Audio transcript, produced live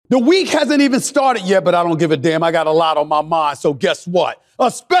The week hasn't even started yet, but I don't give a damn. I got a lot on my mind. So guess what? A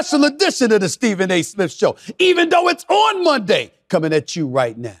special edition of the Stephen A. Smith Show, even though it's on Monday, coming at you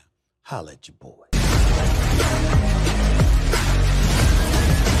right now. Holla at your boy.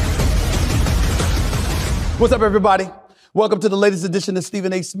 What's up, everybody? Welcome to the latest edition of the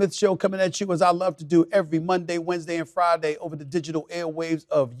Stephen A. Smith Show, coming at you as I love to do every Monday, Wednesday, and Friday over the digital airwaves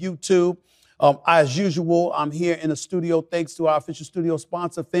of YouTube. As usual, I'm here in the studio thanks to our official studio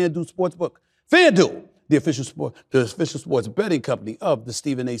sponsor, FanDuel Sportsbook. FanDuel, the official sports betting company of the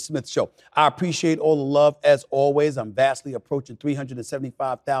Stephen A. Smith Show. I appreciate all the love as always. I'm vastly approaching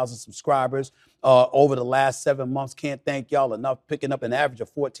 375,000 subscribers over the last 7 months. Can't thank y'all enough, picking up an average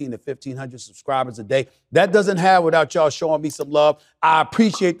of 1,400 to 1,500 subscribers a day. That doesn't happen without y'all showing me some love. I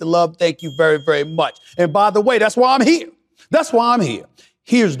appreciate the love. Thank you very, very much. And by the way, that's why I'm here. That's why I'm here.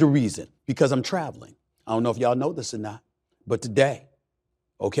 Here's the reason. Because I'm traveling. I don't know if y'all know this or not, but today,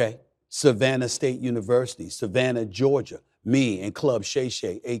 okay, Savannah State University, Savannah, Georgia, me and Club Shay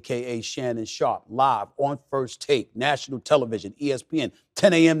Shay, a.k.a. Shannon Sharp, live on First Take, national television, ESPN,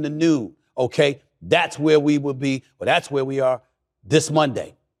 10 a.m. to noon, okay? That's where we will be, or that's where we are this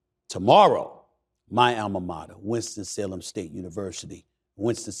Monday. Tomorrow, my alma mater, Winston-Salem State University,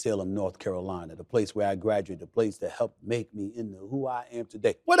 Winston-Salem, North Carolina, the place where I graduated, the place that helped make me into who I am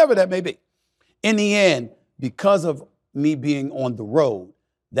today, whatever that may be. In the end, because of me being on the road,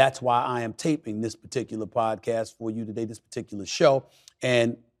 that's why I am taping this particular podcast for you today, this particular show.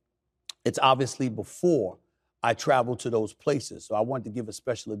 And it's obviously before I travel to those places. So I wanted to give a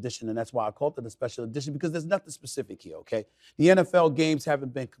special edition, and that's why I called it a special edition, because there's nothing specific here, okay? The NFL games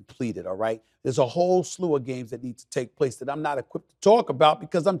haven't been completed, all right? There's a whole slew of games that need to take place that I'm not equipped to talk about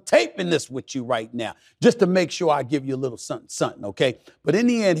because I'm taping this with you right now, just to make sure I give you a little something, okay? But in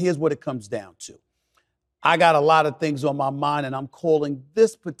the end, here's what it comes down to. I got a lot of things on my mind, and I'm calling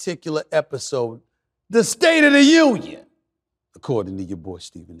this particular episode the State of the Union, according to your boy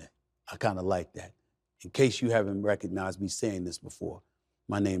Stephen A. I kind of like that. In case you haven't recognized me saying this before,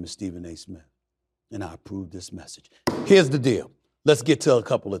 my name is Stephen A. Smith, and I approve this message. Here's the deal. Let's get to a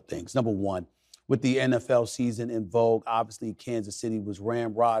couple of things. Number one, with the NFL season in vogue, obviously Kansas City was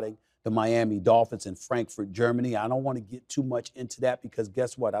ramrodding the Miami Dolphins in Frankfurt, Germany. I don't want to get too much into that because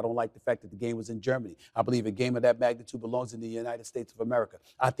guess what? I don't like the fact that the game was in Germany. I believe a game of that magnitude belongs in the United States of America.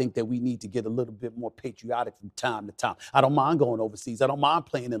 I think that we need to get a little bit more patriotic from time to time. I don't mind going overseas. I don't mind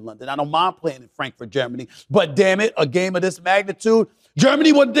playing in London. I don't mind playing in Frankfurt, Germany. But damn it, a game of this magnitude,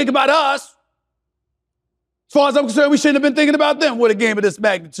 Germany wouldn't think about us. As far as I'm concerned, we shouldn't have been thinking about them with a game of this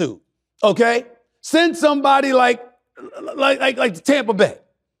magnitude. Okay? Send somebody like Tampa Bay.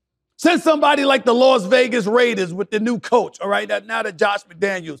 Send somebody like the Las Vegas Raiders with the new coach, all right? Now that Josh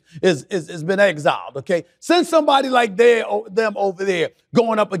McDaniels has been exiled, okay? Send somebody like them over there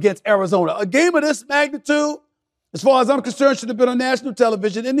going up against Arizona. A game of this magnitude, as far as I'm concerned, should have been on national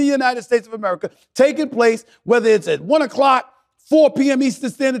television in the United States of America, taking place, whether it's at 1 o'clock, 4 p.m. Eastern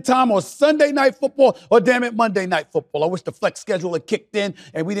Standard Time, or Sunday Night Football, or damn it, Monday Night Football. I wish the flex schedule had kicked in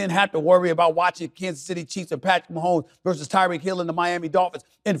and we didn't have to worry about watching Kansas City Chiefs and Patrick Mahomes versus Tyreek Hill and the Miami Dolphins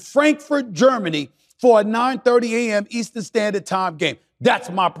in Frankfurt, Germany for a 9:30 a.m. Eastern Standard Time game. That's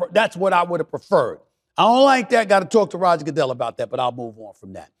what I would have preferred. I don't like that. Got to talk to Roger Goodell about that, but I'll move on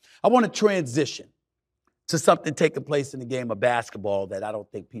from that. I want to transition to something taking place in the game of basketball that I don't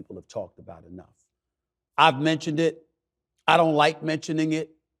think people have talked about enough. I've mentioned it. I don't like mentioning it,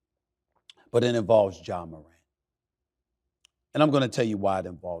 but it involves Ja Morant. And I'm going to tell you why it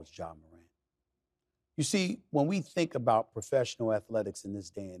involves Ja Morant. You see, when we think about professional athletics in this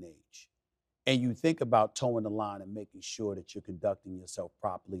day and age, and you think about towing the line and making sure that you're conducting yourself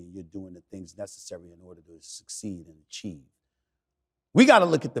properly and you're doing the things necessary in order to succeed and achieve, we got to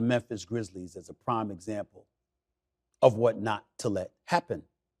look at the Memphis Grizzlies as a prime example of what not to let happen.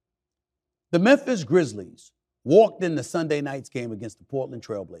 The Memphis Grizzlies walked in the Sunday night's game against the Portland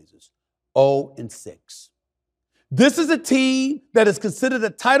Trailblazers 0-6. This is a team that is considered a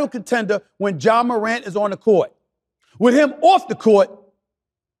title contender when Ja Morant is on the court. With him off the court,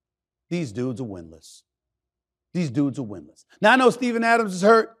 these dudes are winless. These dudes are winless. Now, I know Steven Adams is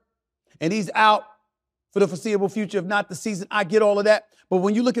hurt, and he's out for the foreseeable future, if not the season. I get all of that. But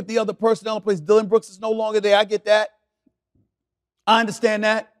when you look at the other personnel in place, Dillon Brooks is no longer there. I get that. I understand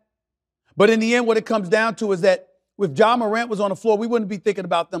that. But in the end, what it comes down to is that if Ja Morant was on the floor, we wouldn't be thinking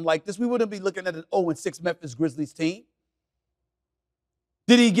about them like this. We wouldn't be looking at an 0-6 Memphis Grizzlies team.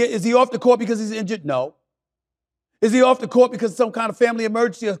 Is he off the court because he's injured? No. Is he off the court because of some kind of family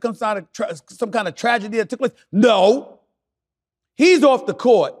emergency or some kind of tragedy that took place? No. He's off the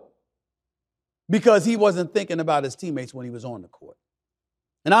court because he wasn't thinking about his teammates when he was on the court.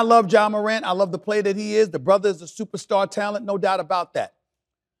 And I love Ja Morant. I love the player that he is. The brother is a superstar talent, no doubt about that.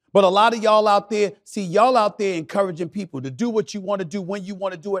 But a lot of y'all out there, y'all out there encouraging people to do what you want to do, when you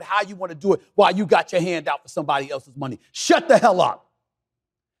want to do it, how you want to do it, while you got your hand out for somebody else's money. Shut the hell up.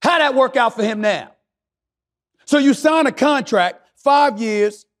 How'd that work out for him now? So you sign a contract, 5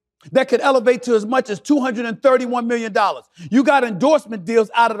 years, that could elevate to as much as $231 million. You got endorsement deals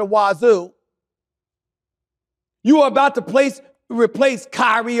out of the wazoo. You are about to replace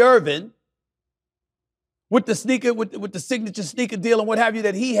Kyrie Irving with the signature sneaker deal and what have you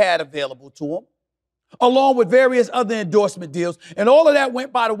that he had available to him, along with various other endorsement deals. And all of that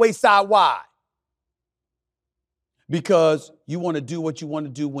went by the wayside. Why? Because you want to do what you want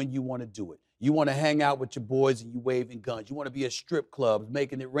to do when you want to do it. You want to hang out with your boys and you waving guns. You want to be at strip clubs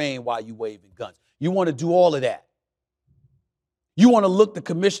making it rain while you waving guns. You want to do all of that. You want to look the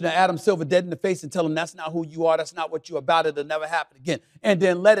commissioner, Adam Silver, dead in the face and tell him that's not who you are. That's not what you're about. It'll never happen again. And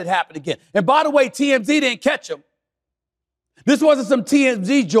then let it happen again. And by the way, TMZ didn't catch him. This wasn't some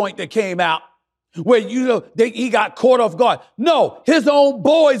TMZ joint that came out where, he got caught off guard. No, his own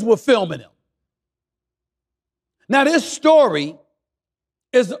boys were filming him. Now, this story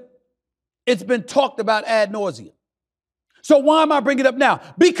it's been talked about ad nauseum. So why am I bringing it up now?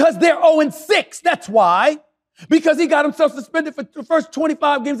 Because they're 0-6. That's why. Because he got himself suspended for the first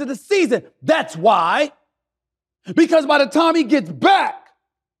 25 games of the season. That's why. Because by the time he gets back,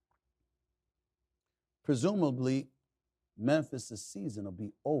 presumably Memphis' season will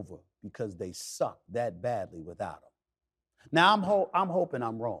be over because they suck that badly without him. Now, I'm hoping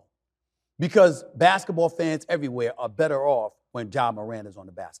I'm wrong because basketball fans everywhere are better off when Ja Morant is on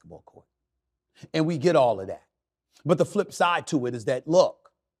the basketball court. And we get all of that. But the flip side to it is that,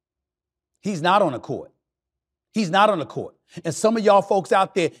 look, he's not on the court. He's not on the court. And some of y'all folks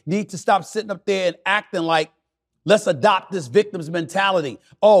out there need to stop sitting up there and acting like, let's adopt this victim's mentality.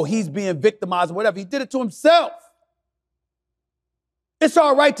 Oh, he's being victimized or whatever. He did it to himself. It's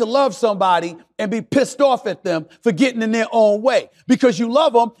all right to love somebody and be pissed off at them for getting in their own way because you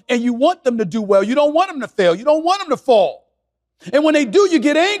love them and you want them to do well. You don't want them to fail. You don't want them to fall. And when they do, you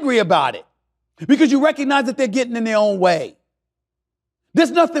get angry about it because you recognize that they're getting in their own way.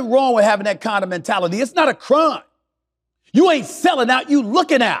 There's nothing wrong with having that kind of mentality. It's not a crime. You ain't selling out, you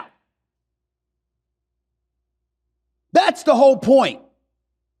looking out. That's the whole point.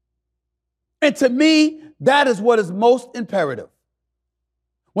 And to me, that is what is most imperative.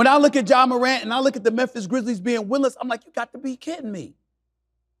 When I look at Ja Morant and I look at the Memphis Grizzlies being winless, I'm like, you got to be kidding me.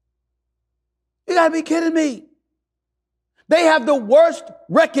 You got to be kidding me. They have the worst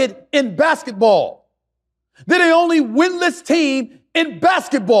record in basketball. They're the only winless team in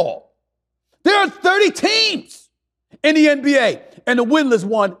basketball. There are 30 teams in the NBA, and the winless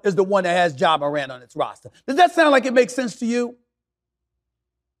one is the one that has Ja Morant on its roster. Does that sound like it makes sense to you?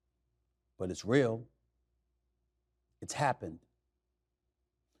 But it's real. It's happened.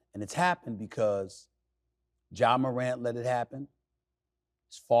 And it's happened because Ja Morant let it happen.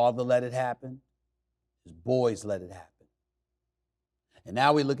 His father let it happen. His boys let it happen. And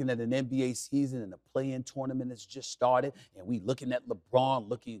now we're looking at an NBA season and a play-in tournament that's just started, and we're looking at LeBron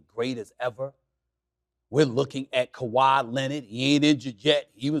looking great as ever. We're looking at Kawhi Leonard. He ain't injured yet.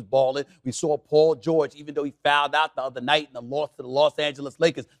 He was balling. We saw Paul George, even though he fouled out the other night in the loss to the Los Angeles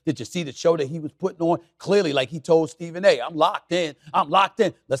Lakers. Did you see the show that he was putting on? Clearly, like he told Stephen A., I'm locked in. I'm locked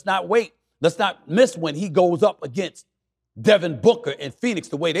in. Let's not wait. Let's not miss when he goes up against Devin Booker and Phoenix,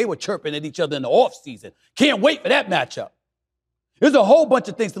 the way they were chirping at each other in the offseason. Can't wait for that matchup. There's a whole bunch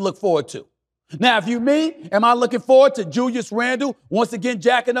of things to look forward to. Now, if you me, am I looking forward to Julius Randle once again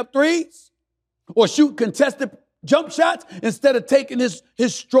jacking up threes? Or shooting contested jump shots instead of taking his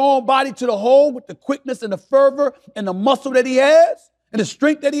strong body to the hole with the quickness and the fervor and the muscle that he has and the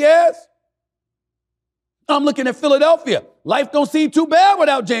strength that he has? I'm looking at Philadelphia. Life don't seem too bad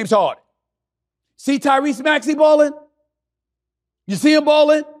without James Harden. See Tyrese Maxey balling? You see him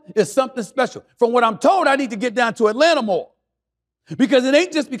balling? It's something special. From what I'm told, I need to get down to Atlanta more. Because it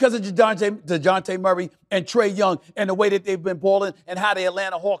ain't just because of DeJounte Murray and Trae Young and the way that they've been balling and how the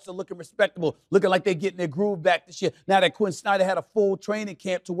Atlanta Hawks are looking respectable, looking like they're getting their groove back this year. Now that Quinn Snyder had a full training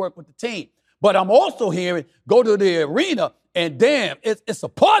camp to work with the team. But I'm also hearing, go to the arena and damn, it's a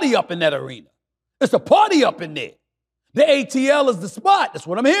party up in that arena. It's a party up in there. The ATL is the spot. That's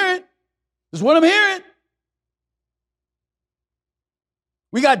what I'm hearing. That's what I'm hearing.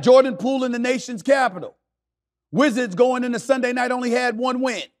 We got Jordan Poole in the nation's capital. Wizards going into Sunday night only had one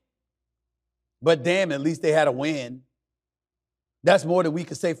win. But damn, at least they had a win. That's more than we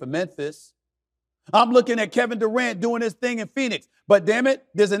could say for Memphis. I'm looking at Kevin Durant doing his thing in Phoenix. But damn it,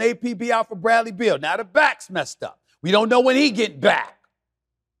 there's an APB out for Bradley Beal. Now the back's messed up. We don't know when he get back.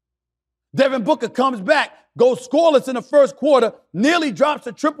 Devin Booker comes back, goes scoreless in the first quarter, nearly drops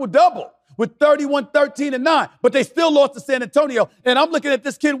a triple-double with 31, 13, and 9. But they still lost to San Antonio. And I'm looking at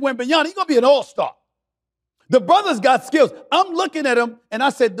this kid, Wembanyama. He's going to be an all-star. The brother's got skills. I'm looking at him, and I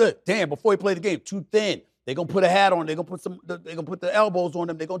said, damn, before he played the game, too thin. They're going to put a hat on. They're going to put the elbows on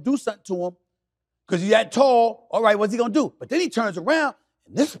him. They're going to do something to him because he's that tall. All right, what's he going to do? But then he turns around,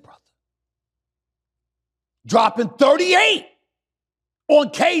 and this brother dropping 38 on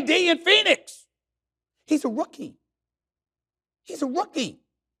KD in Phoenix. He's a rookie. He's a rookie.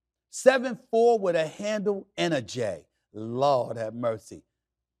 7'4" with a handle and a J. Lord have mercy.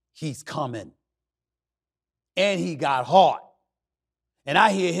 He's coming. And he got hard. And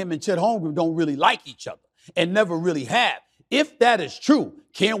I hear him and Chet Holmgren don't really like each other and never really have. If that is true,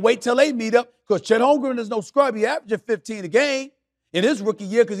 can't wait till they meet up because Chet Holmgren is no scrub. He averaging 15 a game in his rookie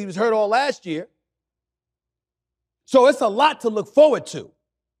year because he was hurt all last year. So it's a lot to look forward to.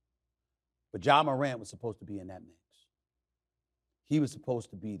 But Ja Morant was supposed to be in that mix. He was supposed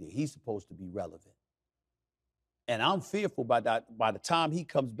to be there. He's supposed to be relevant. And I'm fearful by the time he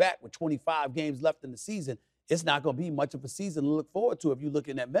comes back with 25 games left in the season, it's not going to be much of a season to look forward to if you're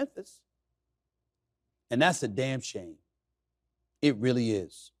looking at Memphis. And that's a damn shame. It really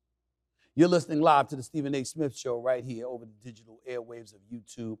is. You're listening live to the Stephen A. Smith Show right here over the digital airwaves of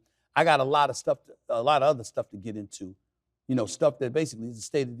YouTube. I got a lot of other stuff to get into. You know, stuff that basically is the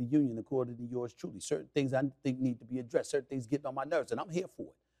State of the Union according to yours truly. Certain things I think need to be addressed. Certain things getting on my nerves, and I'm here for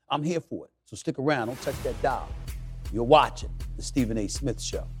it. I'm here for it. So stick around. Don't touch that dial. You're watching the Stephen A. Smith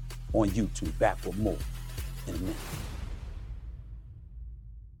Show on YouTube. Back with more in a minute.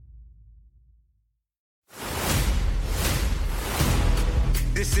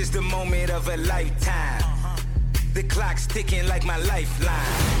 This is the moment of a lifetime. The clock's ticking like my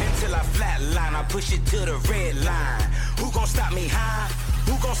lifeline. Until I flatline, I push it to the red line. Who gon' stop me high?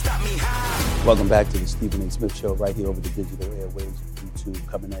 Who gon' stop me high? Welcome back to the Stephen A. Smith Show right here over the digital airwaves of YouTube,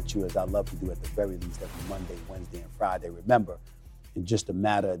 coming at you as I love to do at the very least every Monday, Wednesday, and Friday. Remember, in just a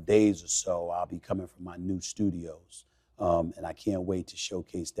matter of days or so, I'll be coming from my new studios, and I can't wait to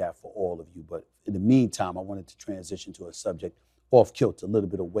showcase that for all of you. But in the meantime, I wanted to transition to a subject off kilter, a little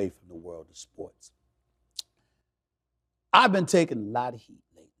bit away from the world of sports. I've been taking a lot of heat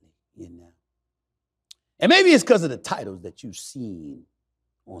lately, you know. And maybe it's because of the titles that you've seen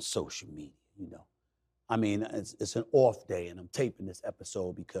on social media, you know. I mean, it's an off day, and I'm taping this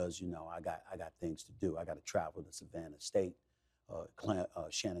episode because, you know, I got things to do. I got to travel to Savannah State,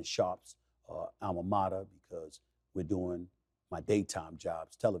 Shannon Sharp's alma mater, because we're doing my daytime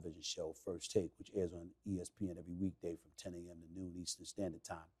jobs television show, First Take, which airs on ESPN every weekday from 10 a.m. to noon Eastern Standard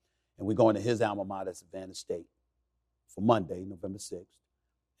Time. And we're going to his alma mater, Savannah State, for Monday, November 6th.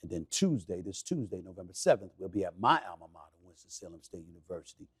 And then Tuesday, November 7th, we'll be at my alma mater, Winston-Salem State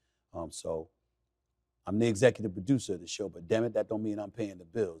University. So I'm the executive producer of the show, but damn it, that don't mean I'm paying the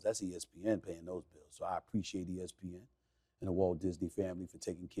bills. That's ESPN paying those bills. So I appreciate ESPN and the Walt Disney family for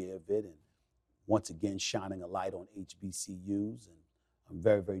taking care of it and once again shining a light on HBCUs. And I'm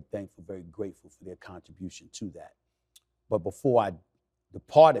very, very thankful, very grateful for their contribution to that. But before I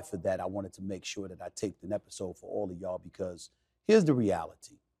departed for that, I wanted to make sure that I taped an episode for all of y'all because here's the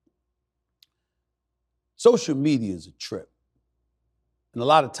reality. Social media is a trip. And a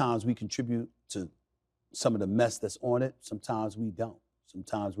lot of times we contribute to some of the mess that's on it. Sometimes we don't.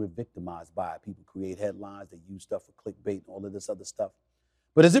 Sometimes we're victimized by it. People create headlines. They use stuff for clickbait and all of this other stuff.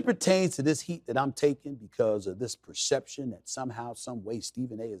 But as it pertains to this heat that I'm taking because of this perception that somehow, some way,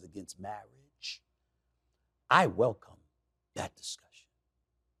 Stephen A. is against marriage, I welcome that discussion.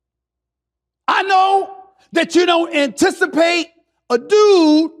 I know that you don't anticipate a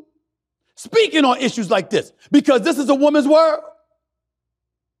dude speaking on issues like this because this is a woman's world.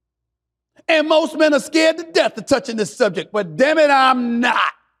 And most men are scared to death of touching this subject, but damn it, I'm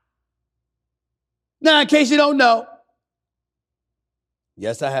not. Now, in case you don't know,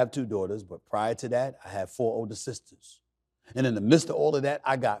 yes, I have 2 daughters, but prior to that, I had 4 older sisters. And in the midst of all of that,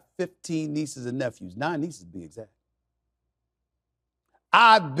 I got 15 nieces and nephews, 9 nieces to be exact.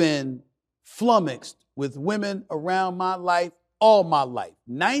 I've been flummoxed with women around my life all my life.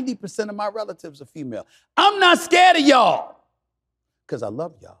 90% of my relatives are female. I'm not scared of y'all because I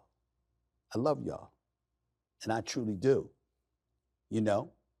love y'all. I love y'all. And I truly do, you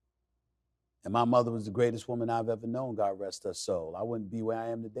know. And my mother was the greatest woman I've ever known, God rest her soul. I wouldn't be where I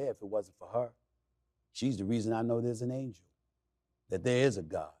am today if it wasn't for her. She's the reason I know there's an angel, that there is a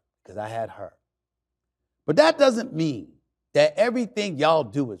God, because I had her. But that doesn't mean that everything y'all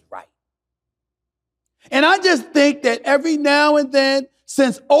do is right. And I just think that every now and then,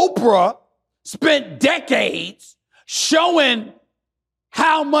 since Oprah spent decades showing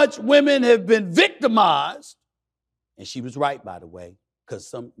how much women have been victimized. And she was right, by the way,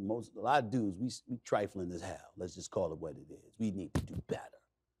 because a lot of dudes, we trifling as hell. Let's just call it what it is. We need to do better.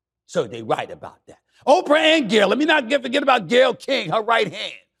 So they right about that. Oprah and Gail. Let me not forget about Gail King, her right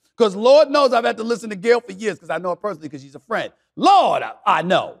hand. Because Lord knows I've had to listen to Gail for years because I know her personally because she's a friend. Lord, I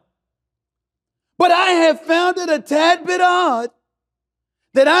know. But I have found it a tad bit odd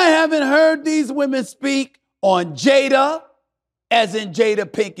that I haven't heard these women speak on Jada, as in Jada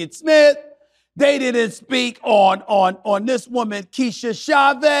Pinkett-Smith. They didn't speak on this woman, Keisha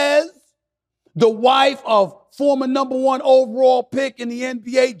Chavez, the wife of former #1 overall pick in the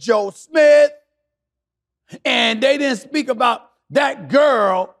NBA, Joe Smith. And they didn't speak about that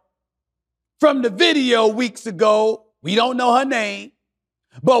girl from the video weeks ago. We don't know her name,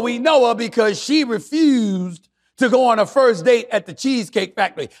 but we know her because she refused to go on a first date at the Cheesecake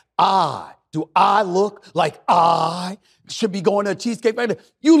Factory. Do I look like I should be going to a Cheesecake Factory?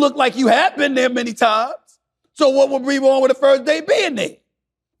 You look like you have been there many times. So what would be wrong with a first date being there?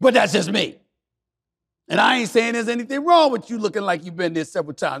 But that's just me. And I ain't saying there's anything wrong with you looking like you've been there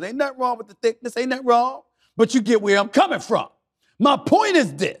several times. Ain't nothing wrong with the thickness. Ain't nothing wrong. But you get where I'm coming from. My point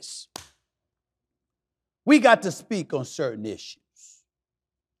is this. We got to speak on certain issues.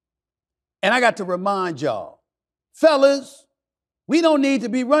 And I got to remind y'all, fellas, we don't need to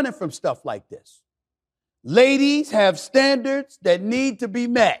be running from stuff like this. Ladies have standards that need to be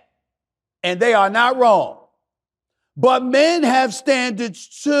met, and they are not wrong. But men have standards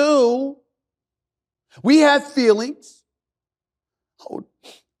too. We have feelings.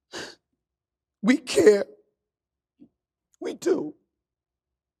 We care. We do.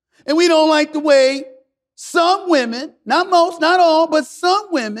 And we don't like the way some women, not most, not all, but some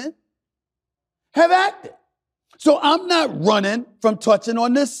women have acted. So I'm not running from touching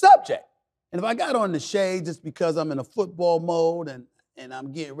on this subject. And if I got on the shade just because I'm in a football mode and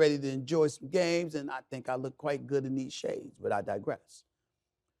I'm getting ready to enjoy some games, and I think I look quite good in these shades, but I digress.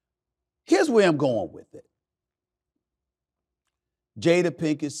 Here's where I'm going with it. Jada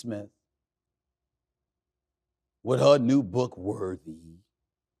Pinkett-Smith, with her new book, Worthy,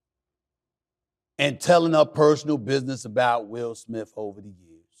 and telling her personal business about Will Smith over the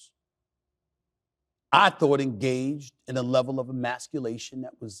years, I thought engaged in a level of emasculation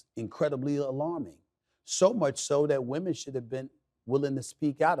that was incredibly alarming. So much so that women should have been willing to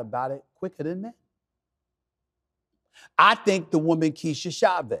speak out about it quicker than men. I think the woman Keisha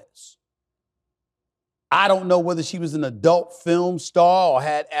Chavez, I don't know whether she was an adult film star or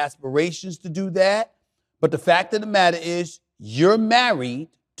had aspirations to do that, but the fact of the matter is you're married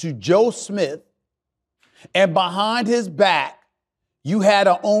to Joe Smith, and behind his back, you had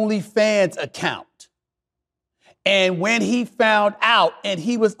an OnlyFans account. And when he found out and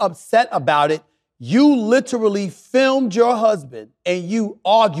he was upset about it, you literally filmed your husband and you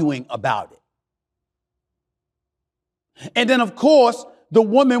arguing about it. And then, of course, the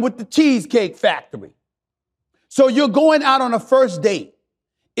woman with the Cheesecake Factory. So you're going out on a first date.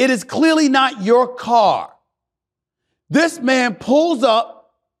 It is clearly not your car. This man pulls up.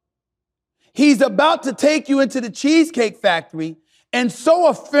 He's about to take you into the Cheesecake Factory, and so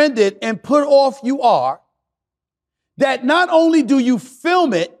offended and put off you are that not only do you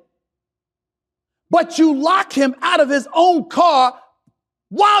film it, but you lock him out of his own car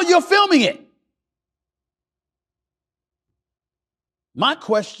while you're filming it. My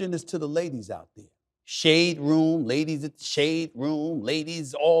question is to the ladies out there. Shade room, ladies at the shade room,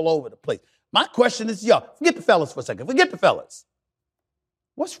 ladies all over the place. My question is to y'all. Forget the fellas for a second. Forget the fellas.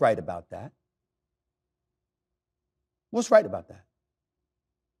 What's right about that? What's right about that?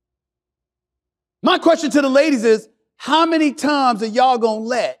 My question to the ladies is, how many times are y'all gonna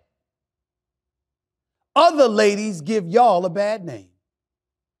let other ladies give y'all a bad name?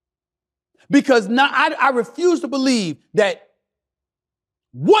 Because now I refuse to believe that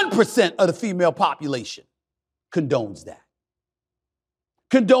 1% of the female population condones that.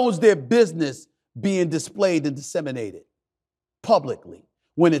 Condones their business being displayed and disseminated publicly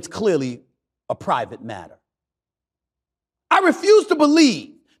when it's clearly a private matter. I refuse to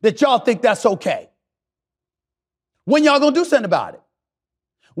believe that y'all think that's okay. When y'all gonna do something about it?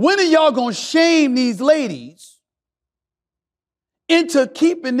 When are y'all gonna shame these ladies into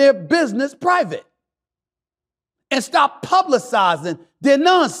keeping their business private and stop publicizing their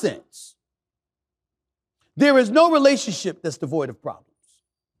nonsense? There is no relationship that's devoid of problems.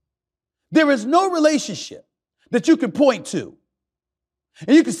 There is no relationship that you can point to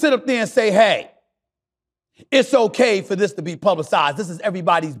and you can sit up there and say, hey, it's okay for this to be publicized. This is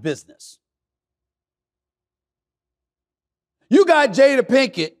everybody's business. You got Jada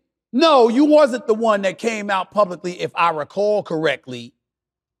Pinkett. No, you wasn't the one that came out publicly, if I recall correctly,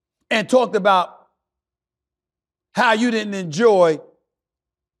 and talked about how you didn't enjoy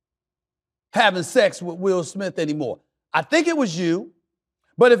having sex with Will Smith anymore. I think it was you,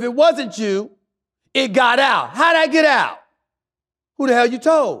 but if it wasn't you, it got out. How'd that get out? Who the hell you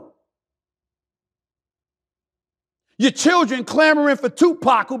told? Your children clamoring for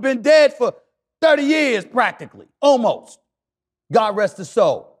Tupac, who've been dead for 30 years practically, almost. God rest his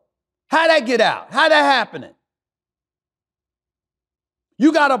soul. How'd that get out? How'd that happen?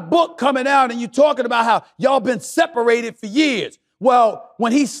 You got a book coming out and you talking about how y'all been separated for years. Well,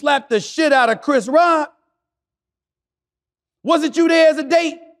 when he slapped the shit out of Chris Rock, wasn't you there as a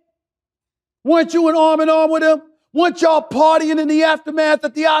date? Weren't you in arm with him? Weren't y'all partying in the aftermath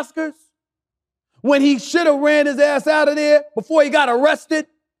at the Oscars? When he should have ran his ass out of there before he got arrested?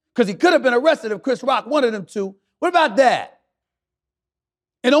 Because he could have been arrested if Chris Rock wanted him to. What about that?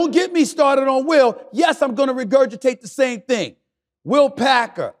 And don't get me started on Will. Yes, I'm going to regurgitate the same thing. Will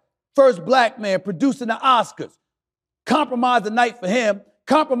Packer, first black man producing the Oscars. Compromise the night for him.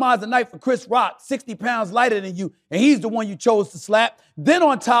 Compromise the night for Chris Rock, 60 pounds lighter than you, and he's the one you chose to slap. Then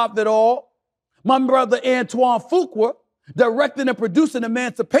on top of it all, my brother Antoine Fuqua, directing and producing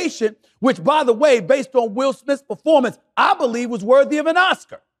Emancipation, which, by the way, based on Will Smith's performance, I believe was worthy of an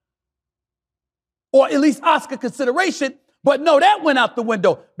Oscar. Or at least Oscar consideration. But no, that went out the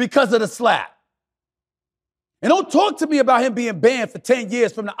window because of the slap. And don't talk to me about him being banned for 10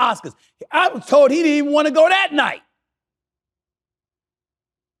 years from the Oscars. I was told he didn't even want to go that night.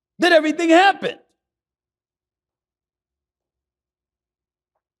 Then everything happened.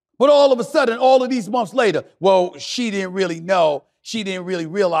 But all of a sudden, all of these months later, well, she didn't really know. She didn't really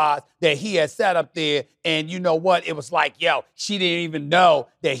realize that he had sat up there and you know what? It was like, yo, she didn't even know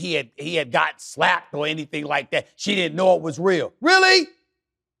that he had got slapped or anything like that. She didn't know it was real. Really?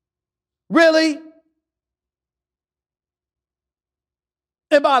 Really?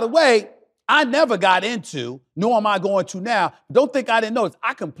 And by the way, I never got into, nor am I going to now, don't think I didn't notice,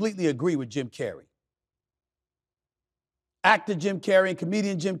 I completely agree with Jim Carrey. Actor Jim Carrey and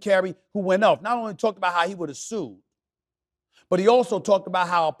comedian Jim Carrey, who went off, not only talked about how he would have sued, but he also talked about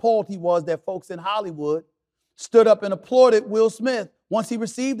how appalled he was that folks in Hollywood stood up and applauded Will Smith once he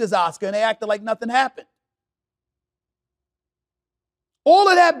received his Oscar and they acted like nothing happened. All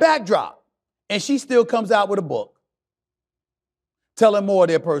of that backdrop, and she still comes out with a book telling more of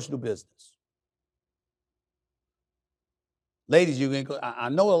their personal business. Ladies, I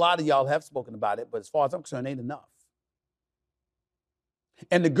know a lot of y'all have spoken about it, but as far as I'm concerned, it ain't enough.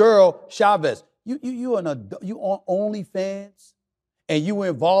 And the girl, Chavez, you on OnlyFans, and you were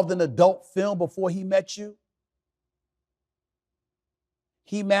involved in adult film before he met you?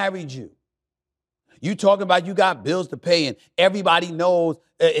 He married you. You talking about you got bills to pay and everybody knows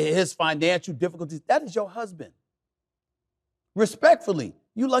his financial difficulties. That is your husband. Respectfully,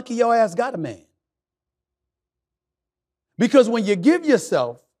 you lucky your ass got a man. Because when you give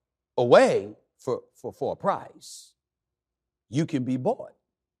yourself away for a price, you can be bought.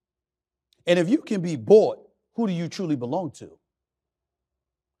 And if you can be bought, who do you truly belong to?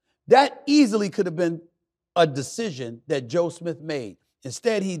 That easily could have been a decision that Joe Smith made.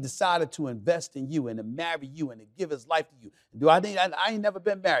 Instead, he decided to invest in you and to marry you and to give his life to you. I ain't never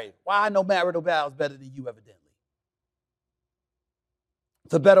been married. Why I know marital vows better than you, evidently.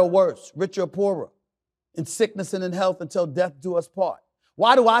 For better or worse, richer or poorer, in sickness and in health until death do us part.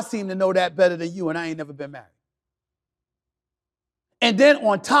 Why do I seem to know that better than you and I ain't never been married? And then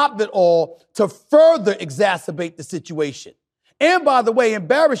on top of it all, to further exacerbate the situation. And by the way,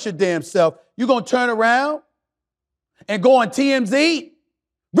 embarrass your damn self, you're going to turn around and go on TMZ?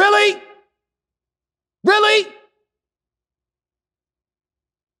 Really? Really?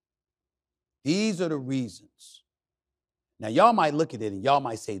 These are the reasons. Now, y'all might look at it and y'all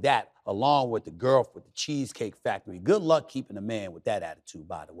might say that along with the girl with the Cheesecake Factory. Good luck keeping a man with that attitude,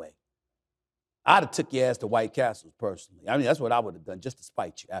 by the way. I'd have took your ass to White Castles personally. I mean, that's what I would have done just to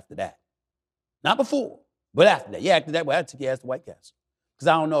spite you after that. Not before, but after that. Yeah, after that, I'd take your ass to White Castle. Because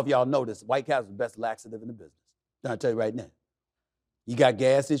I don't know if y'all know this, White Castle is the best laxative in the business. I'm tell you right now. You got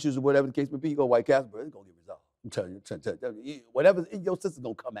gas issues or whatever the case may be, you go to White Castle, bro, it's going to get resolved. I'm telling you, whatever's in your system's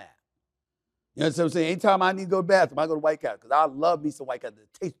going to come out. You know what I'm saying? Anytime I need to go to the bathroom, I go to White Castle because I love me some White Castle.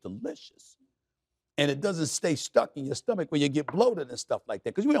 It tastes delicious. And it doesn't stay stuck in your stomach when you get bloated and stuff like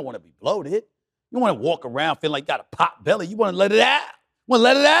that because you don't want to be bloated. You want to walk around feeling like you got a pot belly. You want to let it out. You want to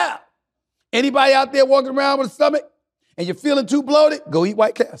let it out. Anybody out there walking around with a stomach and you're feeling too bloated, go eat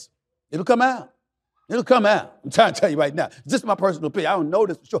White Castle. It'll come out. It'll come out. I'm trying to tell you right now. It's just my personal opinion. I don't know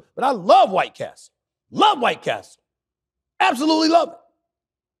this for sure, but I love White Castle. Love White Castle. Absolutely love it.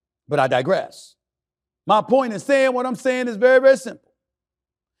 But I digress. My point in saying what I'm saying is very, very simple.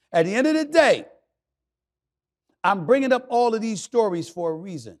 At the end of the day, I'm bringing up all of these stories for a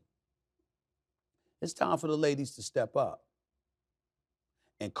reason. It's time for the ladies to step up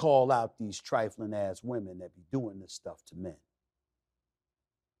and call out these trifling ass women that be doing this stuff to men.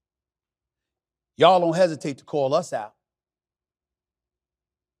 Y'all don't hesitate to call us out.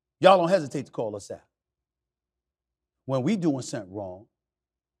 Y'all don't hesitate to call us out. When we doing something wrong,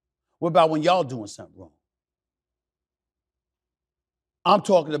 what about when y'all doing something wrong? I'm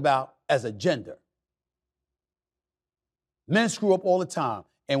talking about as a gender. Men screw up all the time.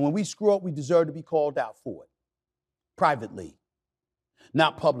 And when we screw up, we deserve to be called out for it. Privately,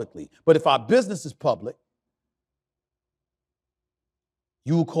 not publicly. But if our business is public,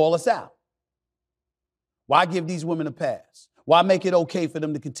 you will call us out. Why give these women a pass? Why make it okay for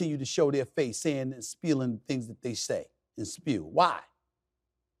them to continue to show their face, saying and spewing things that they say and spew? Why?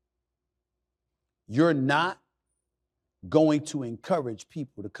 You're not going to encourage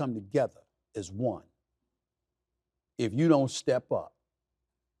people to come together as one if you don't step up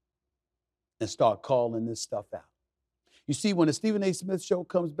and start calling this stuff out. You see, when the Stephen A. Smith Show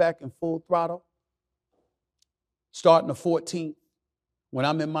comes back in full throttle, starting the 14th, when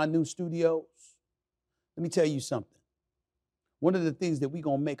I'm in my new studios, let me tell you something. One of the things that we're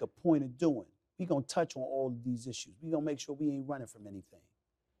going to make a point of doing, we're going to touch on all of these issues. We're going to make sure we ain't running from anything.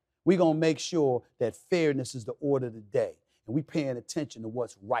 We're going to make sure that fairness is the order of the day. And we're paying attention to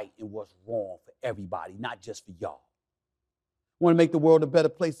what's right and what's wrong for everybody, not just for y'all. Want to make the world a better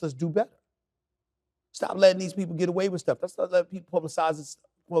place? Let's do better. Stop letting these people get away with stuff. Let's not let people publicize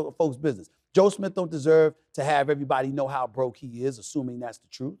folks' business. Joe Smith don't deserve to have everybody know how broke he is, assuming that's the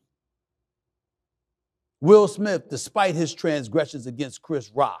truth. Will Smith, despite his transgressions against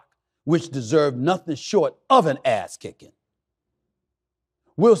Chris Rock, which deserved nothing short of an ass kicking,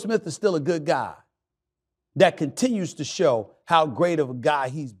 Will Smith is still a good guy that continues to show how great of a guy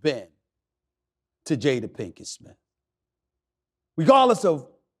he's been to Jada Pinkett-Smith. Regardless of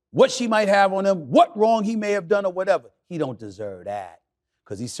what she might have on him, what wrong he may have done or whatever, he don't deserve that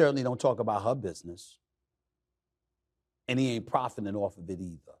because he certainly don't talk about her business. And he ain't profiting off of it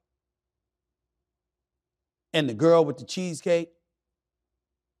either. And the girl with the cheesecake,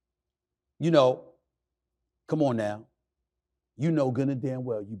 you know, come on now. You know good and damn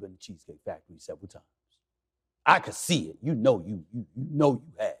well you've been to Cheesecake Factory several times. I could see it. You know you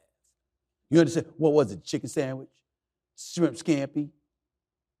have. You understand? What was it? Chicken sandwich? Shrimp scampi?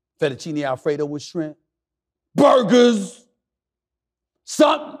 Fettuccine Alfredo with shrimp? Burgers?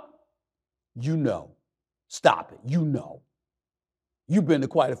 Something? You know. Stop it. You know. You've been to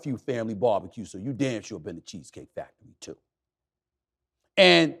quite a few family barbecues, so you damn sure been to Cheesecake Factory too.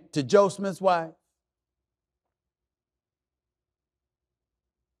 And to Joe Smith's wife,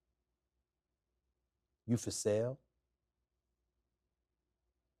 you for sale?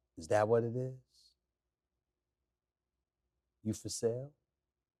 Is that what it is? You for sale?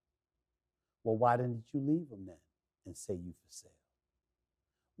 Well, why didn't you leave him then and say you for sale?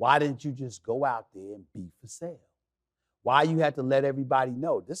 Why didn't you just go out there and be for sale? Why you had to let everybody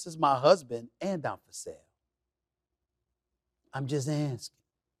know, this is my husband and I'm for sale? I'm just asking.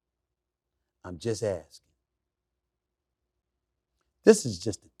 I'm just asking. This is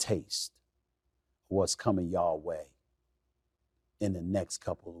just a taste of what's coming y'all way in the next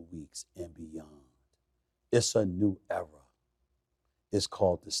couple of weeks and beyond. It's a new era. It's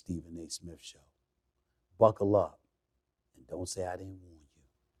called the Stephen A. Smith Show. Buckle up and don't say I didn't warn you,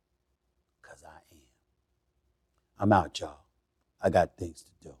 because I am. I'm out, y'all. I got things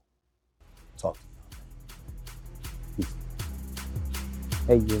to do. Talk to y'all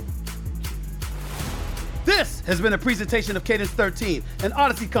later. Hey, you. This has been a presentation of Cadence 13, an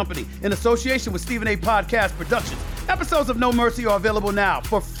Odyssey company in association with Stephen A. Podcast Productions. Episodes of No Mercy are available now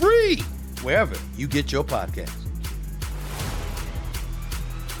for free wherever you get your podcasts.